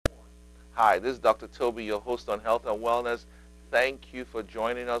Hi, this is Dr. Toby, your host on Health and Wellness. Thank you for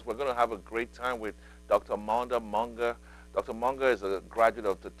joining us. We're going to have a great time with Dr. Manda Monga. Dr. Monga is a graduate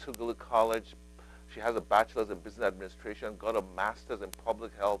of the Tougaloo College. She has a bachelor's in business administration, got a master's in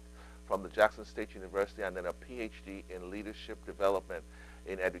public health from the Jackson State University, and then a PhD in leadership development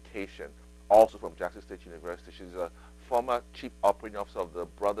in education, also from Jackson State University. She's a former chief operating officer of the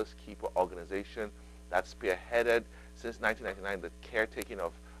Brothers Keeper organization that spearheaded since 1999 the caretaking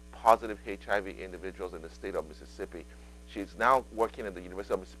of positive HIV individuals in the state of Mississippi. She's now working at the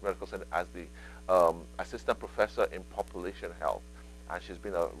University of Mississippi Medical Center as the assistant professor in population health. And she's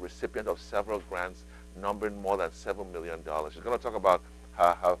been a recipient of several grants numbering more than $7 million. She's going to talk about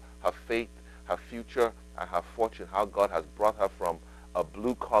her faith, her future, and her fortune, how God has brought her from a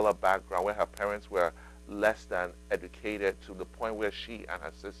blue-collar background where her parents were less than educated to the point where she and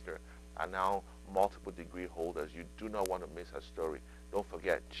her sister are now multiple degree holders. You do not want to miss her story. Don't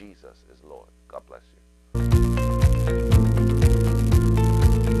forget, Jesus is Lord. God bless you.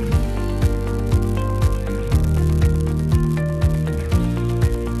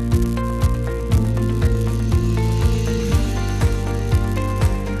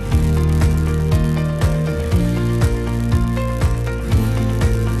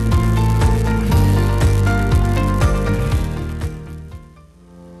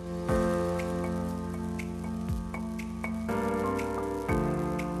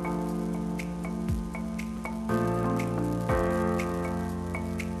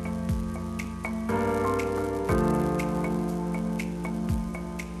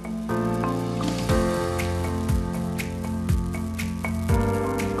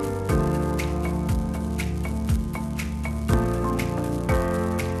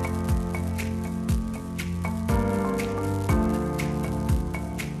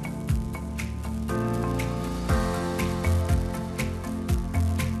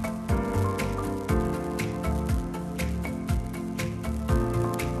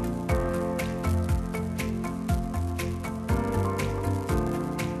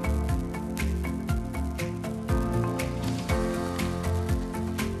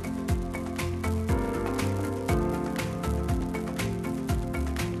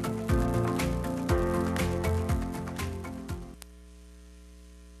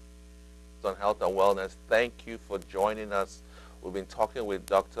 On Health and Wellness. Thank you for joining us. We've been talking with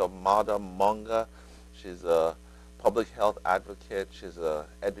Dr. Manda Monga. She's a public health advocate. She's an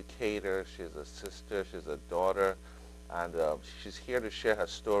educator. She's a sister. She's a daughter. And she's here to share her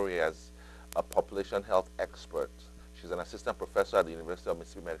story as a population health expert. She's an assistant professor at the University of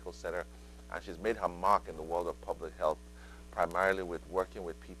Mississippi Medical Center. And she's made her mark in the world of public health, primarily with working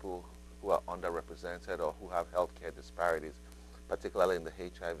with people who are underrepresented or who have healthcare disparities, particularly in the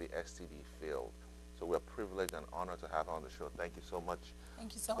HIV STD field. So we're privileged and honored to have her on the show. Thank you so much.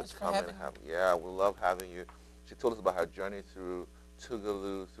 Thank you so much for having me. Yeah, we love having you. She told us about her journey through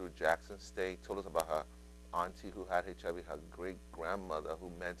Tougaloo, through Jackson State, told us about her auntie who had HIV, her great-grandmother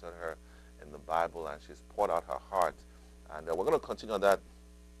who mentored her in the Bible, and she's poured out her heart. And we're going to continue on that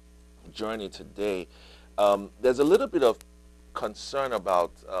journey today. There's a little bit of concern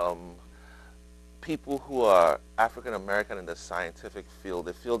about people who are African American in the scientific field.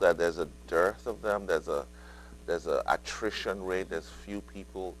 They feel that there's a dearth of them. There's a attrition rate. There's few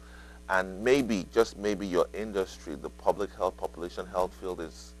people, and maybe just maybe your industry, the public health, population health field,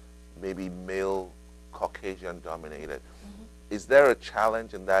 is maybe male, Caucasian dominated. Mm-hmm. Is there a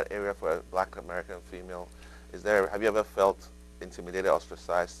challenge in that area for a Black American female? Have you ever felt intimidated,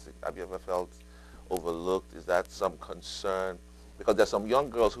 ostracized? Have you ever felt overlooked? Is that some concern? Because there's some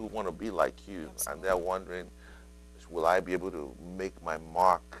young girls who want to be like you, Absolutely. and they're wondering, will I be able to make my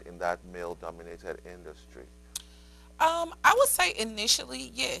mark in that male-dominated industry? I would say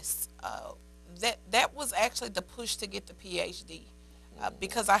initially, yes. That was actually the push to get the PhD,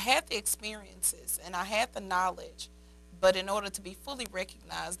 because I had the experiences and I had the knowledge, but in order to be fully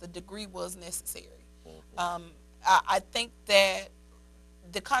recognized, the degree was necessary. Mm-hmm. I think that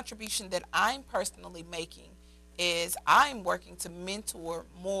the contribution that I'm personally making is I'm working to mentor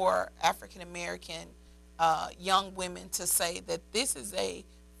more African American young women to say that this is a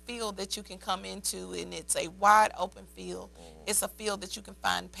field that you can come into, and it's a wide open field. It's a field that you can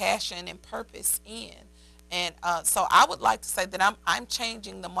find passion and purpose in. And so I would like to say that I'm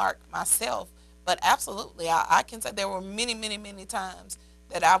changing the mark myself, but absolutely I can say there were many times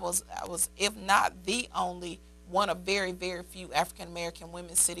that I was, if not the only, one of very few African American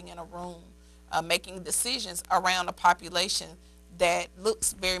women sitting in a room making decisions around a population that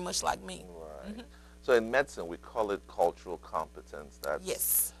looks very much like me. Right. Mm-hmm. So in medicine, we call it cultural competence. That's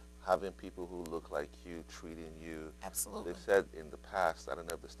yes. having people who look like you treating you. Absolutely. They've said in the past, I don't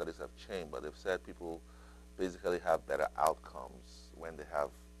know if the studies have changed, but they've said people basically have better outcomes when they have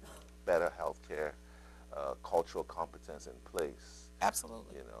better health care, cultural competence in place.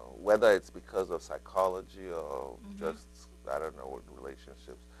 Absolutely. You know, whether it's because of psychology or Mm-hmm. just, I don't know,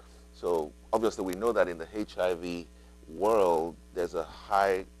 relationships. So obviously we know that in the HIV world, there's a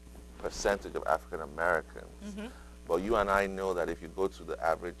high percentage of African Americans. Mm-hmm. But you and I know that if you go to the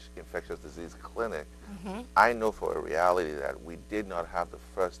average infectious disease clinic, Mm-hmm. I know for a reality that we did not have the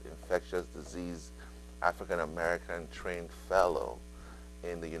first infectious disease African American trained fellow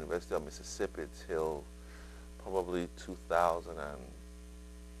in the University of Mississippi till probably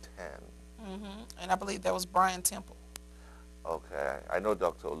 2010. Mm-hmm. And I believe that was Brian Temple. Okay, I know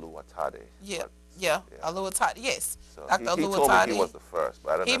Dr. Oluwatade. Yeah. But, Yeah. yeah. Oluwatade. Yes. So Dr. he told me he Oluwatade. was the first, but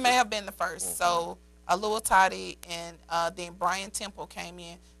I don't know He if may it's, have been the 1st. So Oluwatade and then Brian Temple came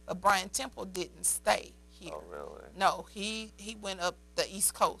in, but Brian Temple didn't stay here. oh really? No, he went up the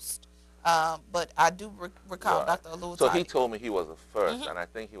East Coast. But I do recall Right. Dr. Oluwatade. So he told me he was the 1st, Mhm. and I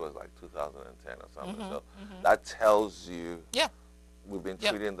think he was like 2010 or something. Mhm, So mhm. that tells you Yeah. we've been Yep.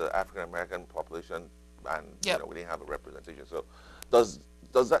 treating the African American population, and Yep. we didn't have a representation. So does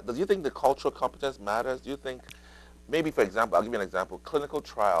you think the cultural competence matters? Do you think maybe, for example, I'll give you an example. Clinical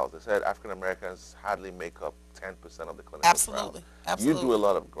trials. They said African Americans hardly make up 10% of the clinical Absolutely. trials. Absolutely. You do a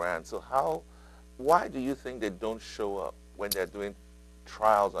lot of grants. So why do you think they don't show up when they're doing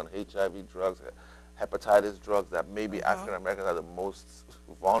trials on HIV drugs, hepatitis drugs that maybe African Americans are the most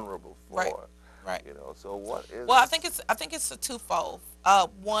vulnerable for? Right. Right. You know. So what is? Well, I think it's a twofold.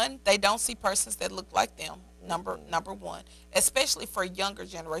 One, they don't see persons that look like them. Number one, especially for younger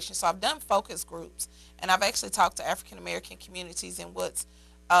generations. So I've done focus groups, and I've actually talked to African American communities. And what's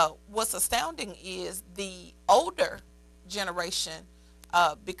astounding is the older generation,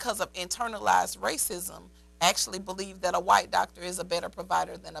 because of internalized racism, actually believe that a white doctor is a better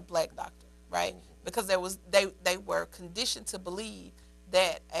provider than a black doctor, right? Because they were conditioned to believe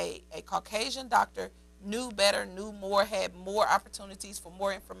that a Caucasian doctor knew better, knew more, had more opportunities for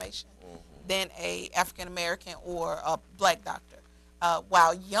more information than a African American or a black doctor.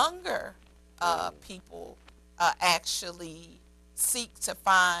 While younger people actually seek to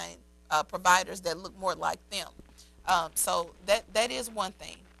find providers that look more like them. So that is one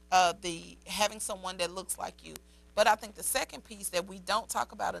thing, the having someone that looks like you. But I think the second piece that we don't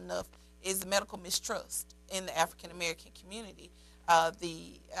talk about enough is the medical mistrust in the African American community.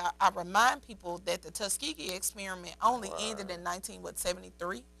 I remind people that the Tuskegee experiment only ended in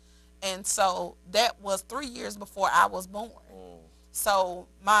 1973, and so that was 3 years before I was born. So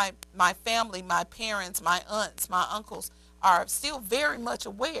my family, my parents, my aunts, my uncles are still very much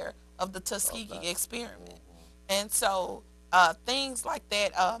aware of the Tuskegee experiment, and so things like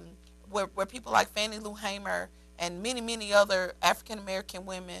that, where people like Fannie Lou Hamer and many other African American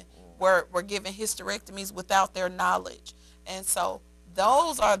women were given hysterectomies without their knowledge. And so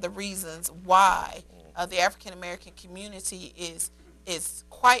those are the reasons why the African American community is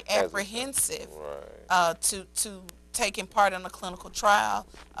quite apprehensive to taking part in a clinical trial.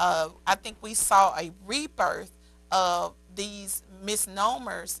 I think we saw a rebirth of these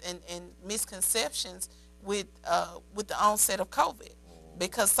misnomers and misconceptions with the onset of COVID,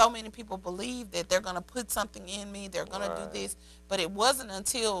 because so many people believe that they're going to put something in me, they're going to do this, but it wasn't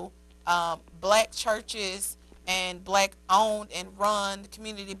until black churches and black owned and run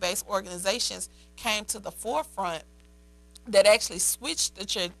community-based organizations came to the forefront that actually switched the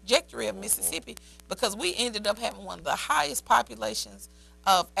trajectory of Mississippi, because we ended up having one of the highest populations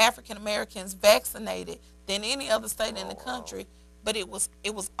of African Americans vaccinated than any other state in the country. But it was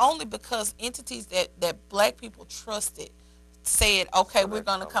only because entities that black people trusted said, okay, we're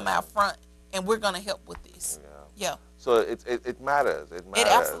going to come out front and we're going to help with this. Yeah. So it matters. It matters. It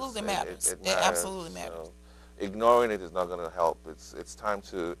absolutely matters. It It absolutely matters. So ignoring it is not going to help. It's time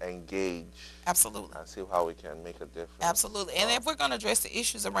to engage. Absolutely. And see how we can make a difference. Absolutely. And if we're going to address the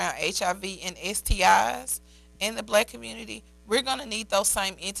issues around HIV and STIs in the black community, we're going to need those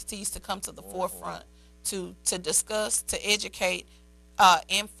same entities to come to the forefront to discuss, to educate,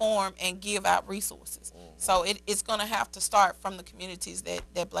 inform, and give out resources. So it's going to have to start from the communities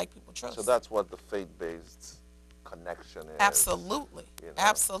that black people trust. So that's what the faith-based connection is. Absolutely. You know?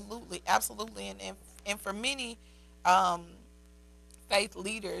 Absolutely. And for many faith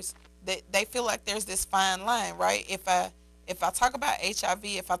leaders, they feel like there's this fine line, right? If I talk about HIV,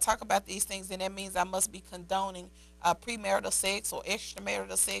 if I talk about these things, then that means I must be condoning premarital sex or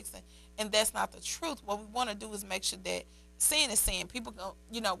extramarital sex, and that's not the truth. What we want to do is make sure that sin is sin. People go,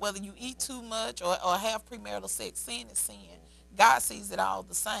 whether you eat too much or have premarital sex, sin is sin. God sees it all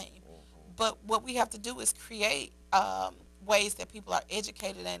the same. But what we have to do is create ways that people are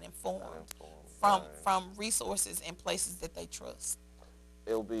educated and informed Right. from resources and places that they trust.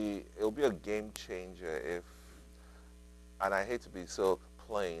 It'll be a game changer if, and I hate to be so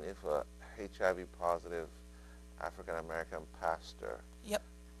plain, if a HIV positive African American pastor Yep,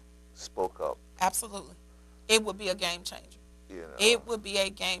 spoke up, absolutely. It would be a game changer. you know. It would be a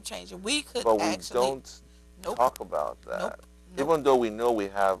game changer. We could But we actually, don't nope, talk about nope, that, nope. even though we know we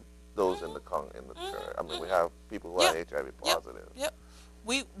have those in Mhm, the mhm, church. I mean, we mhm. have people who are Yeah, HIV yep, positive. yep.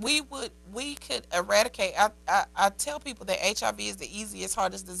 We could eradicate. I tell people that HIV is the easiest,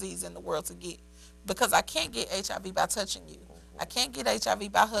 hardest disease in the world to get because I can't get HIV by touching you. I Hmm. can't get HIV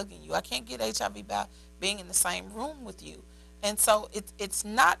by hugging you. I can't get HIV by being in the same room with you. And so it's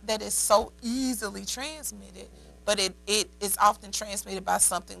not that it's so easily transmitted, but it is often transmitted by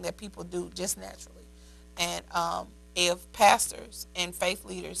something that people do just naturally. And if pastors and faith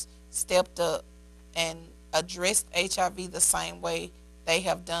leaders stepped up and addressed HIV the same way they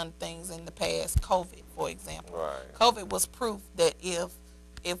have done things in the past, COVID, for example. Right. COVID was proof that if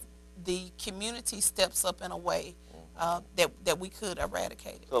the community steps up in a way Hmm. that we could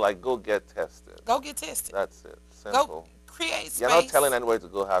eradicate it. So, like, go get tested. Go get tested. That's it. Go Simple. create You're not telling space. anybody to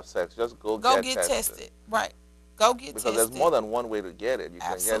go have sex. Just go Go get get tested. tested. Right. Go get Because there's tested. more than one way to get it. You can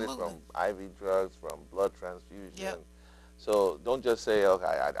get it Absolutely. from IV drugs, from blood transfusion. Yep. So don't just say, okay,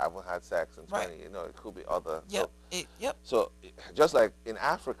 I haven't had sex in Right. 20. You know, it could be other. Yep. Yep. So just like in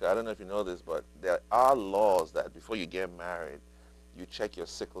Africa, I don't know if you know this, but there are laws that before you get married, you check your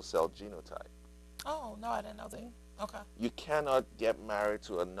sickle cell genotype. Oh no, I didn't know that. Okay. You cannot get married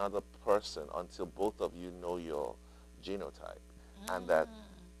to another person until both of you know your genotype. And that Mm.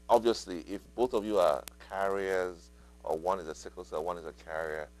 obviously, if both of you are carriers, or one is a sickle cell, one is a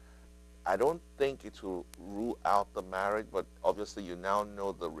carrier, I don't think it will rule out the marriage, but obviously you now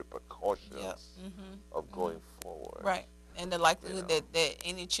know the Yep. repercussions of going forward. Right. And the likelihood know. that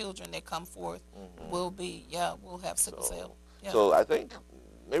any children that come forth will be, will have sickle cell. So, Yeah. so I think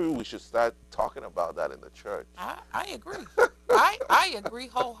maybe we should start talking about that in the church. I agree. I agree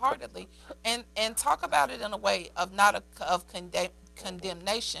wholeheartedly. And talk about it in a way of not of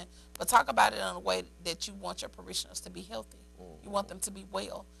condemnation, but talk about it in a way that you want your parishioners to be healthy. You want them to be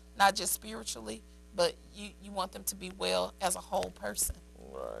well, not just spiritually, but you want them to be well as a whole person.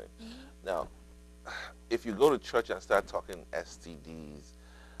 Right. Now, if you go to church and start talking STDs,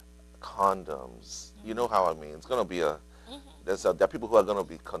 condoms, you know how I mean. It's going to be there are people who are going to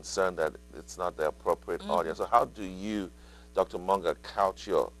be concerned that it's not the appropriate audience. So how do you, Dr. Munger, couch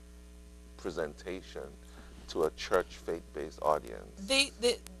your presentation to a church faith-based audience?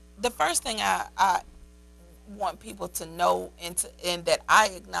 The first thing I want people to know and that I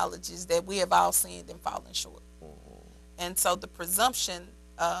acknowledge is that we have all sinned and fallen short. And so the presumption,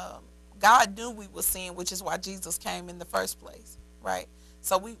 God knew we were sin, which is why Jesus came in the first place, right?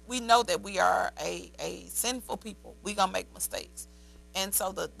 So we know that we are a sinful people. We're going to make mistakes. And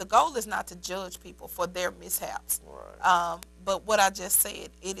so the goal is not to judge people for their mishaps. Right. But what I just said,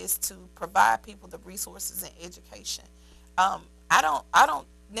 it is to provide people the resources and education. I don't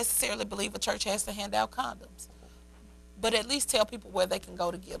necessarily believe a church has to hand out condoms, but at least tell people where they can go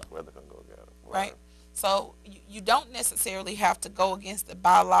to get them. Where they can go get them. Right? So you don't necessarily have to go against the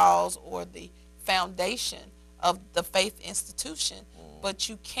bylaws or the foundation of the faith institution, but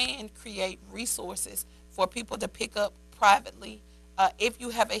you can create resources for people to pick up privately. If you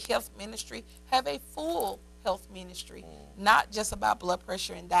have a health ministry, have a full health ministry, not just about blood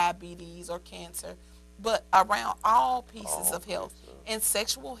pressure and diabetes or cancer, but around all pieces All of health. pieces. And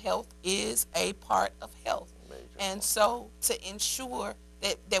sexual health is a part of health. Major And part. so to ensure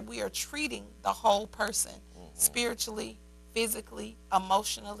that we are treating the whole person spiritually, physically,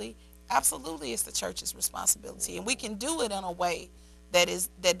 emotionally, absolutely it's the church's responsibility. And we can do it in a way that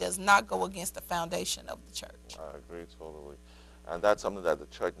does not go against the foundation of the church. I agree totally. And that's something that the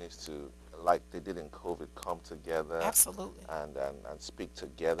church needs to, like they did in COVID, come together Absolutely. and speak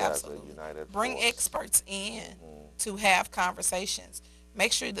together Absolutely. as a united Bring force. experts in to have conversations.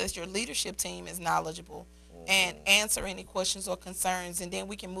 Make sure that your leadership team is knowledgeable and answer any questions or concerns, and then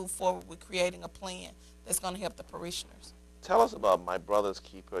we can move forward with creating a plan that's going to help the parishioners. Tell us about My Brother's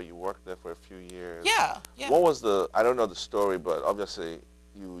Keeper. You worked there for a few years. Yeah. What was I don't know the story, but obviously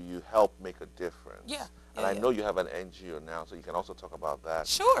you helped make a difference. Yeah. And I know you have an NGO now, so you can also talk about that.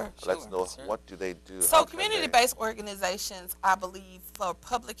 Sure. Let's know Sure. what do they do. So how can community-based organizations, I believe, for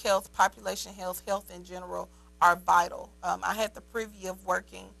public health, population health, health in general, are vital. I had the privy of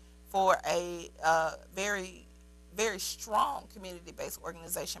working for a very, very strong community-based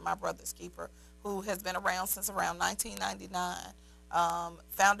organization, My Brother's Keeper, who has been around since around 1999,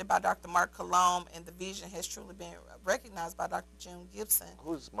 founded by Dr. Mark Cologne, and the vision has truly been recognized by Dr. June Gibson.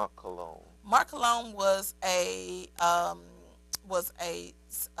 Who's Mark Cologne? Mark Cologne was a uh, was a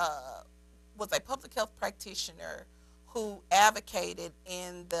public health practitioner who advocated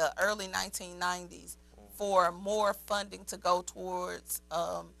in the early 1990s for more funding to go towards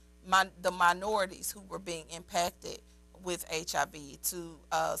the minorities who were being impacted with HIV, to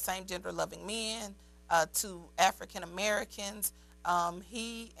same gender loving men, to African Americans.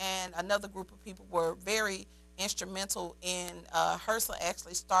 He and another group of people were very instrumental in HRSA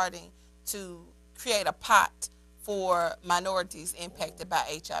actually starting to create a pot for minorities impacted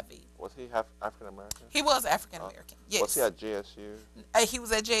by HIV. Was he African American? He was African American. Yes. Was he at JSU? He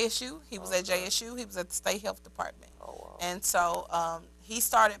was at JSU. He was at JSU. He was at the State Health Department. Oh, wow. And so he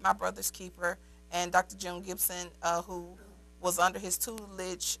started My Brother's Keeper, and Dr. June Gibson, who was under his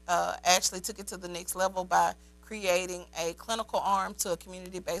tutelage, actually took it to the next level by creating a clinical arm to a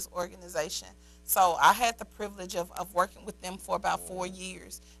community-based organization. So I had the privilege of working with them for about 4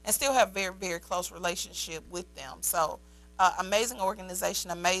 years and still have very, very close relationship with them. So amazing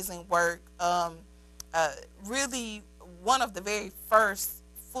organization, amazing work. Really one of the very first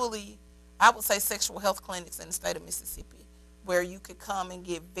fully, I would say, sexual health clinics in the state of Mississippi, where you could come and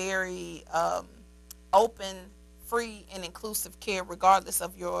get very open, free, and inclusive care regardless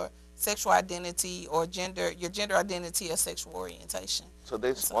of your sexual identity or your gender identity or sexual orientation. So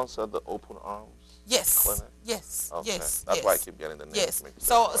they sponsored the Open Arms Yes. clinic? Yes. Okay. Yes. That's yes. why I keep getting the names Yes. mixed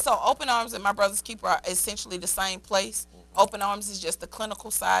So up. so Open Arms and My Brother's Keeper are essentially the same place. Open Arms is just the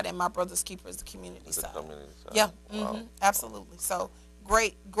clinical side, and My Brother's Keeper is the community The side. community side. Yeah. Wow. Absolutely. So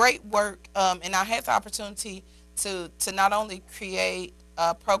great work. And I had the opportunity to not only create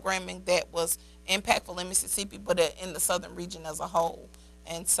programming that was impactful in Mississippi, but in the southern region as a whole.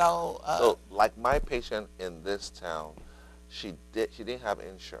 And so, So, like my patient in this town, she didn't have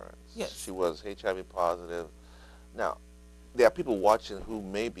insurance. Yes. She was HIV positive. Now, there are people watching who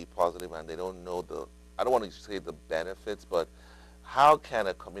may be positive and they don't know I don't want to say the benefits, but how can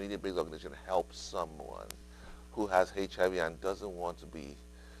a community-based organization help someone who has HIV and doesn't want to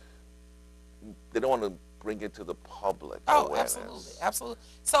they don't want to bring it to the public awareness? Absolutely.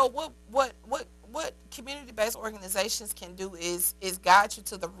 So what community-based organizations can do is guide you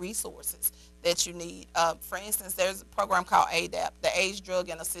to the resources that you need. For instance, there's a program called ADAP, the AIDS Drug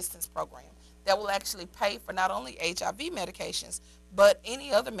and Assistance Program, that will actually pay for not only HIV medications, but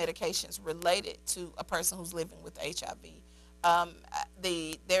any other medications related to a person who's living with HIV.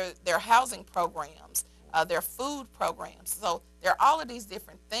 Their housing programs, their food programs. So there are all of these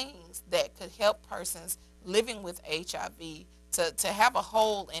different things that could help persons living with HIV to have a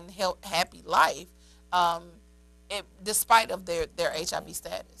whole and happy life, despite of their HIV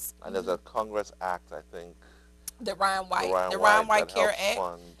status. And there's a Congress Act, I think. The Ryan White that Care helps Act.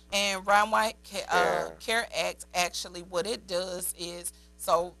 fund And Ryan White Care Act, actually what it does is,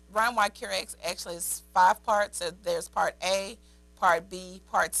 so Ryan White Care Act actually is 5 parts. So there's Part A, Part B,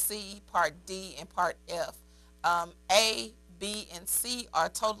 Part C, Part D, and Part F. A, B, and C are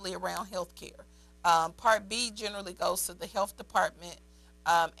totally around health care. Part B generally goes to the health department,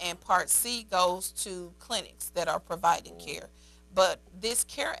 and Part C goes to clinics that are providing care. But this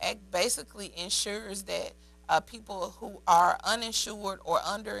CARE Act basically ensures that people who are uninsured or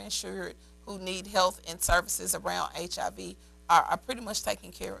underinsured who need health and services around HIV are pretty much taken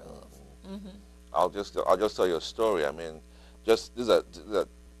care of. I'll just tell you a story. I mean, this is a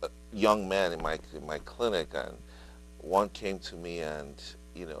young man in my clinic, and one came to me, and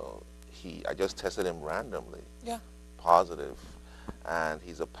I just tested him randomly, Yeah. positive, and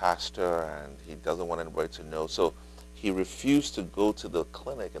he's a pastor, and he doesn't want anybody to know. So he refused to go to the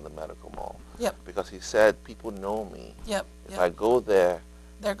clinic in the medical mall. Yep. Because he said, people know me. Yep. If I go there,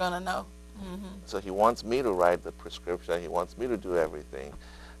 They're gonna know. so he wants me to write the prescription. He wants me to do everything.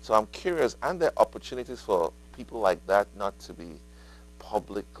 So I'm curious, and there are opportunities for people like that not to be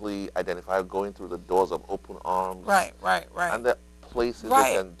publicly identified, going through the doors of Open Arms. Right. And there are places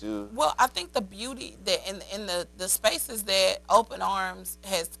Right. they can do. Well, I think the beauty that in the spaces that Open Arms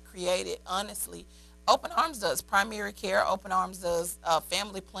has created, honestly, Open Arms does primary care. Open Arms does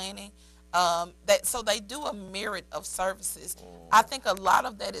family planning. So they do a myriad of services. I think a lot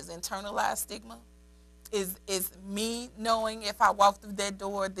of that is internalized stigma. Is me knowing if I walk through that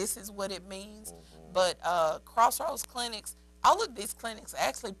door, this is what it means. But Crossroads Clinics, all of these clinics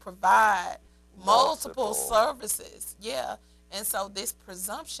actually provide multiple services. Yeah. And so this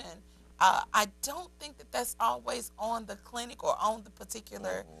presumption, I don't think that that's always on the clinic or on the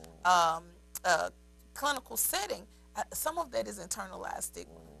particular clinical setting. Some of that is internalized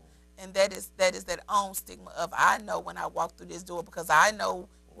stigma. And that own stigma of, I know when I walk through this door, because I know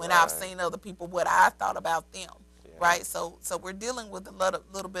when I've Right. seen other people what I thought about them. Yeah. Right. So we're dealing with a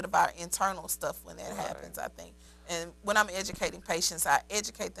little bit of our internal stuff when that Right. happens, I think. And when I'm educating patients, I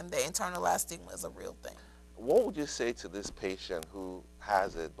educate them that internalized stigma is a real thing. What would you say to this patient who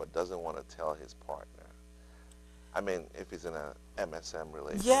has it but doesn't want to tell his partner? I mean, if he's in a MSM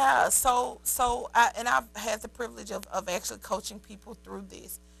relationship. Yeah, I've had the privilege of actually coaching people through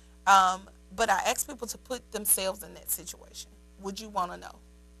this. But I ask people to put themselves in that situation. Would you want to know?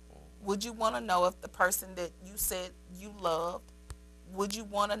 Would you want to know if the person that you said you loved, would you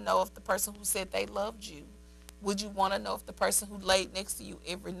want to know if the person who said they loved you, would you want to know if the person who laid next to you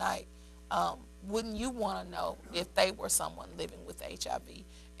every night, wouldn't you want to know if they were someone living with HIV?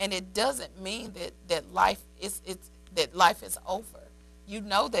 And it doesn't mean that life is over. You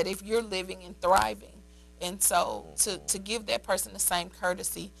know that if you're living and thriving, and so to give that person the same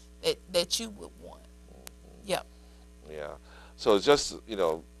courtesy that you would want. Yep. Yeah. So it's just,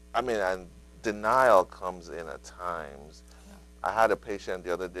 I mean, and denial comes in at times. Yeah. I had a patient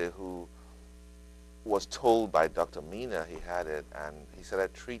the other day who was told by Dr. Mina he had it, and he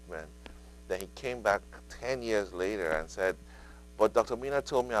started treatment. Then he came back 10 years later and said, but Dr. Mina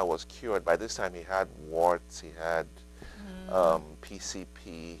told me I was cured. By this time he had warts, he had PCP,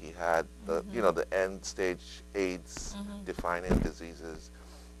 he had the end stage AIDS defining diseases.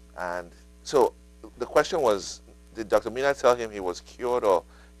 And so the question was, did Dr. Mina tell him he was cured, or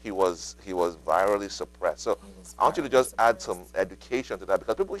he was virally suppressed? So I want you to just add some education to that,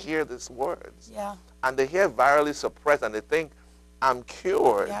 because people hear these words. Yeah. And they hear virally suppressed and they think, I'm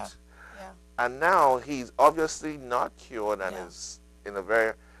cured. Yeah. Yeah. And now he's obviously not cured and Yeah. is in a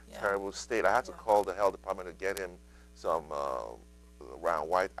very Yeah. terrible state. I had to call the health department to get him some round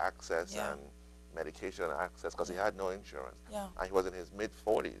white access Yeah. and medication access, because he had no insurance. Yeah. And he was in his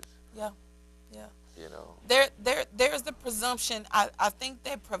mid-40s. Yeah. Yeah. There's the presumption. I think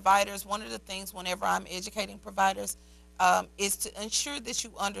that providers, one of the things whenever I'm educating providers, is to ensure that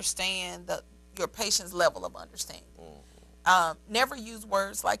you understand your patient's level of understanding. Never use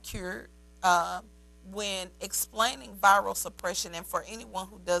words like cured when explaining viral suppression. And for anyone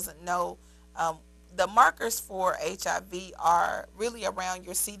who doesn't know, the markers for HIV are really around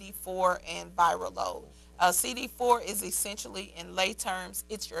your CD4 and viral load. CD4 is essentially, in lay terms,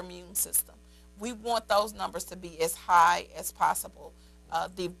 it's your immune system. We want those numbers to be as high as possible.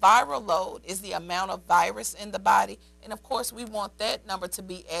 The viral load is the amount of virus in the body, and of course we want that number to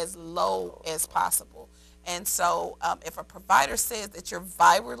be as low as possible. And so if a provider says that you're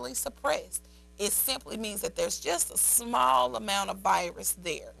virally suppressed, it simply means that there's just a small amount of virus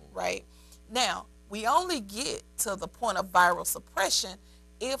there, right? Now, we only get to the point of viral suppression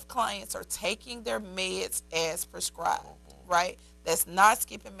if clients are taking their meds as prescribed, right? That's not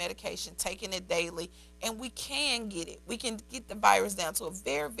skipping medication, taking it daily, and we can get it. We can get the virus down to a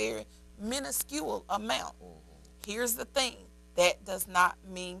very, very minuscule amount. Here's the thing. That does not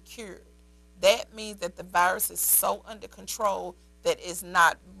mean cured. That means that the virus is so under control that it's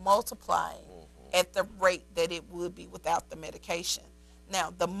not multiplying at the rate that it would be without the medication.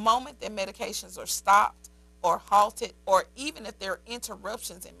 Now, the moment that medications are stopped or halted, or even if there are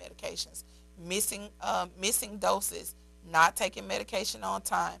interruptions in medications, missing doses, not taking medication on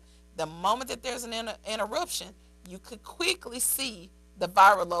time, the moment that there's an interruption, you could quickly see the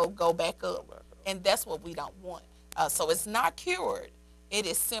viral load go back up. And that's what we don't want. So it's not cured. It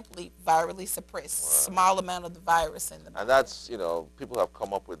is simply virally suppressed, small amount of the virus in the body. And that's, people have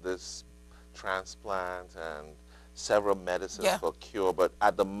come up with this transplant and several medicines for cure. But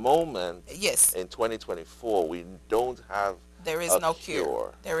at the moment, yes, in 2024, we don't have there is no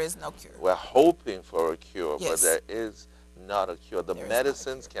cure. There is no cure. We're hoping for a cure, yes, but there is not a cure. The there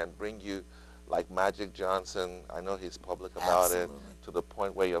medicines can bring you, like Magic Johnson, I know he's public about it, to the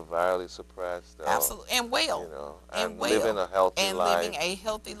point where you're virally suppressed. Absolutely. And well. And living a healthy life. Living a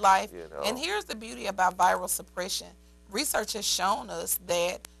healthy life. And here's the beauty about viral suppression. Research has shown us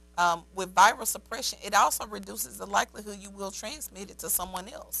that with viral suppression, it also reduces the likelihood you will transmit it to someone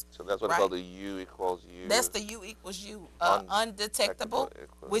else. So that's what it's called, the U equals U. That's the U equals U. Undetectable,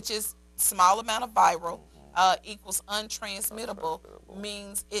 which is small amount of viral, equals untransmittable,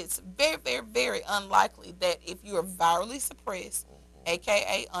 means it's very, very, very unlikely that if you are virally suppressed,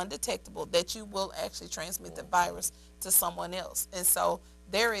 aka undetectable, that you will actually transmit the virus to someone else. And so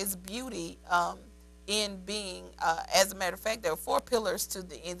there is beauty in being, as a matter of fact, there are 4 pillars to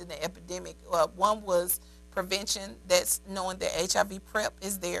the end of the epidemic. One was prevention, that's knowing that HIV PrEP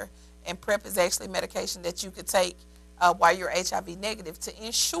is there, and PrEP is actually medication that you could take while you're HIV negative to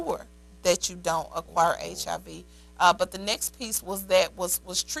ensure that you don't acquire HIV. But the next piece was that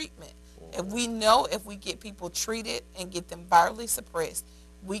was treatment. And we know if we get people treated and get them virally suppressed,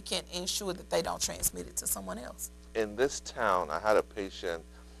 we can ensure that they don't transmit it to someone else. In this town, I had a patient.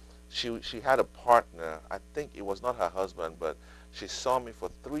 She had a partner. I think it was not her husband, but she saw me for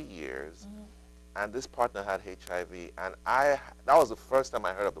 3 years, and this partner had HIV, and that was the first time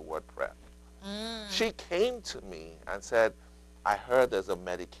I heard of the word PrEP. She came to me and said, I heard there's a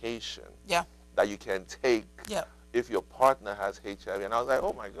medication Yeah. that you can take Yeah. if your partner has HIV. And I was like,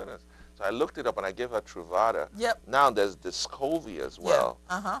 oh my goodness. So I looked it up and I gave her Truvada. Yep. Now there's Descovy as well.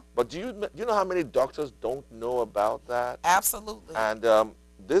 Yeah. Uh-huh. But do you know how many doctors don't know about that? Absolutely. And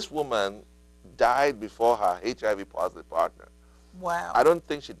this woman died before her HIV positive partner. Wow. I don't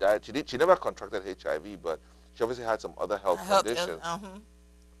think she died. She never contracted HIV, but she obviously had some other health conditions.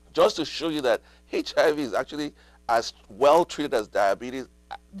 Just to show you that HIV is actually as well treated as diabetes,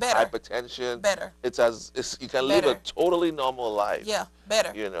 better. hypertension. Better. You can live a Better. totally normal life. Yeah,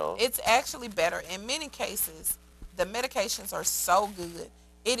 better. You know. It's actually better. In many cases, the medications are so good.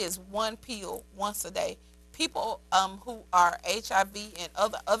 It is one pill once a day. People who are HIV and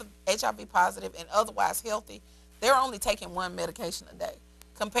other HIV positive and otherwise healthy, they're only taking one medication a day,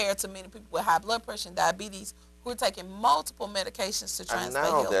 compared to many people with high blood pressure and diabetes who are taking multiple medications to try and stay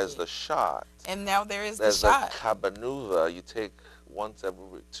healthy. And now there's the shot. And now there's the There's shot. the Cabenuva you take once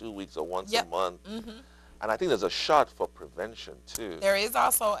every 2 weeks or once a month. And I think there's a shot for prevention too. There is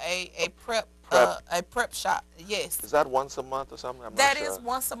also a PrEP shot. Yes. Is that once a month or something? I'm That not sure. is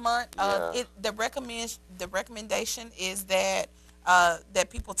once a month. Yeah. The recommendation is that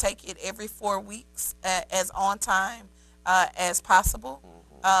that people take it every 4 weeks as on time as possible.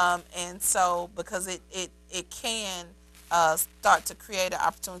 And so because it can start to create an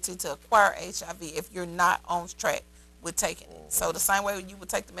opportunity to acquire HIV if you're not on track with taking it. So the same way you would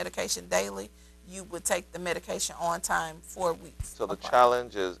take the medication daily, you would take the medication on time 4 weeks. So the apart.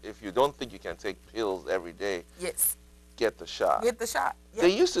 challenge is, if you don't think you can take pills every day, Yes. get the shot. Get the shot. Yep. They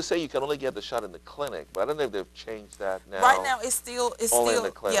used to say you can only get the shot in the clinic, but I don't know if they've changed that now. Right now, it's still Only in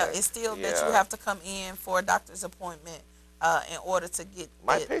the clinic. yeah, it's still that you have to come in for a doctor's appointment in order to get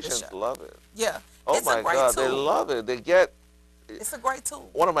My the patients shot. love it. Yeah. Oh It's my a great God, tool. they love it. They get. It's a great tool.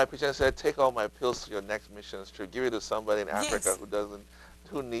 One of my patients said, "Take all my pills to your next mission trip. Give it to somebody in Africa Yes.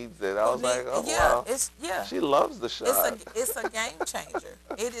 who needs it." I was like, "Oh yeah, wow." yeah. She loves the shot. It's a game changer.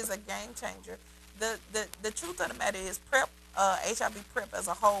 It is a game changer. The truth of the matter is PrEP, HIV PrEP as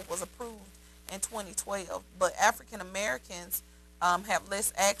a whole was approved in 2012, but African Americans have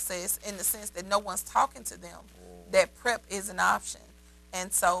less access in the sense that no one's talking to them that PrEP is an option,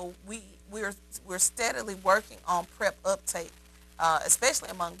 and so we're steadily working on PrEP uptake, especially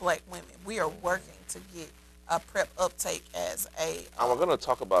among Black women. We are working to get PrEP uptake as a. And we're going to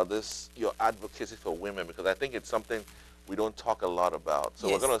talk about this, your advocacy for women, because I think it's something we don't talk a lot about. So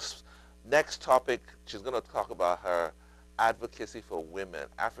Yes. we're going to, next topic, she's going to talk about her advocacy for women,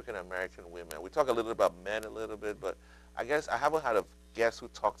 African American women. We talk a little about men a little bit, but I guess I haven't had a guest who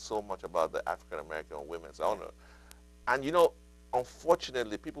talked so much about the African American women. So I don't know. And you know,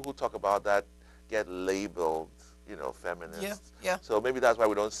 unfortunately, people who talk about that get labeled, you know, feminists. Yeah, yeah. So maybe that's why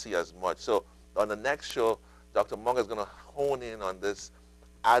we don't see as much. So on the next show, Dr. Monga is going to hone in on this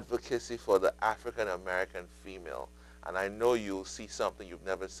advocacy for the African American female. And I know you'll see something you've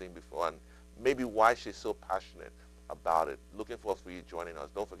never seen before, and maybe why she's so passionate about it. Looking forward for you joining us.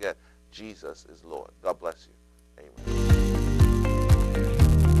 Don't forget, Jesus is Lord. God bless you. Amen.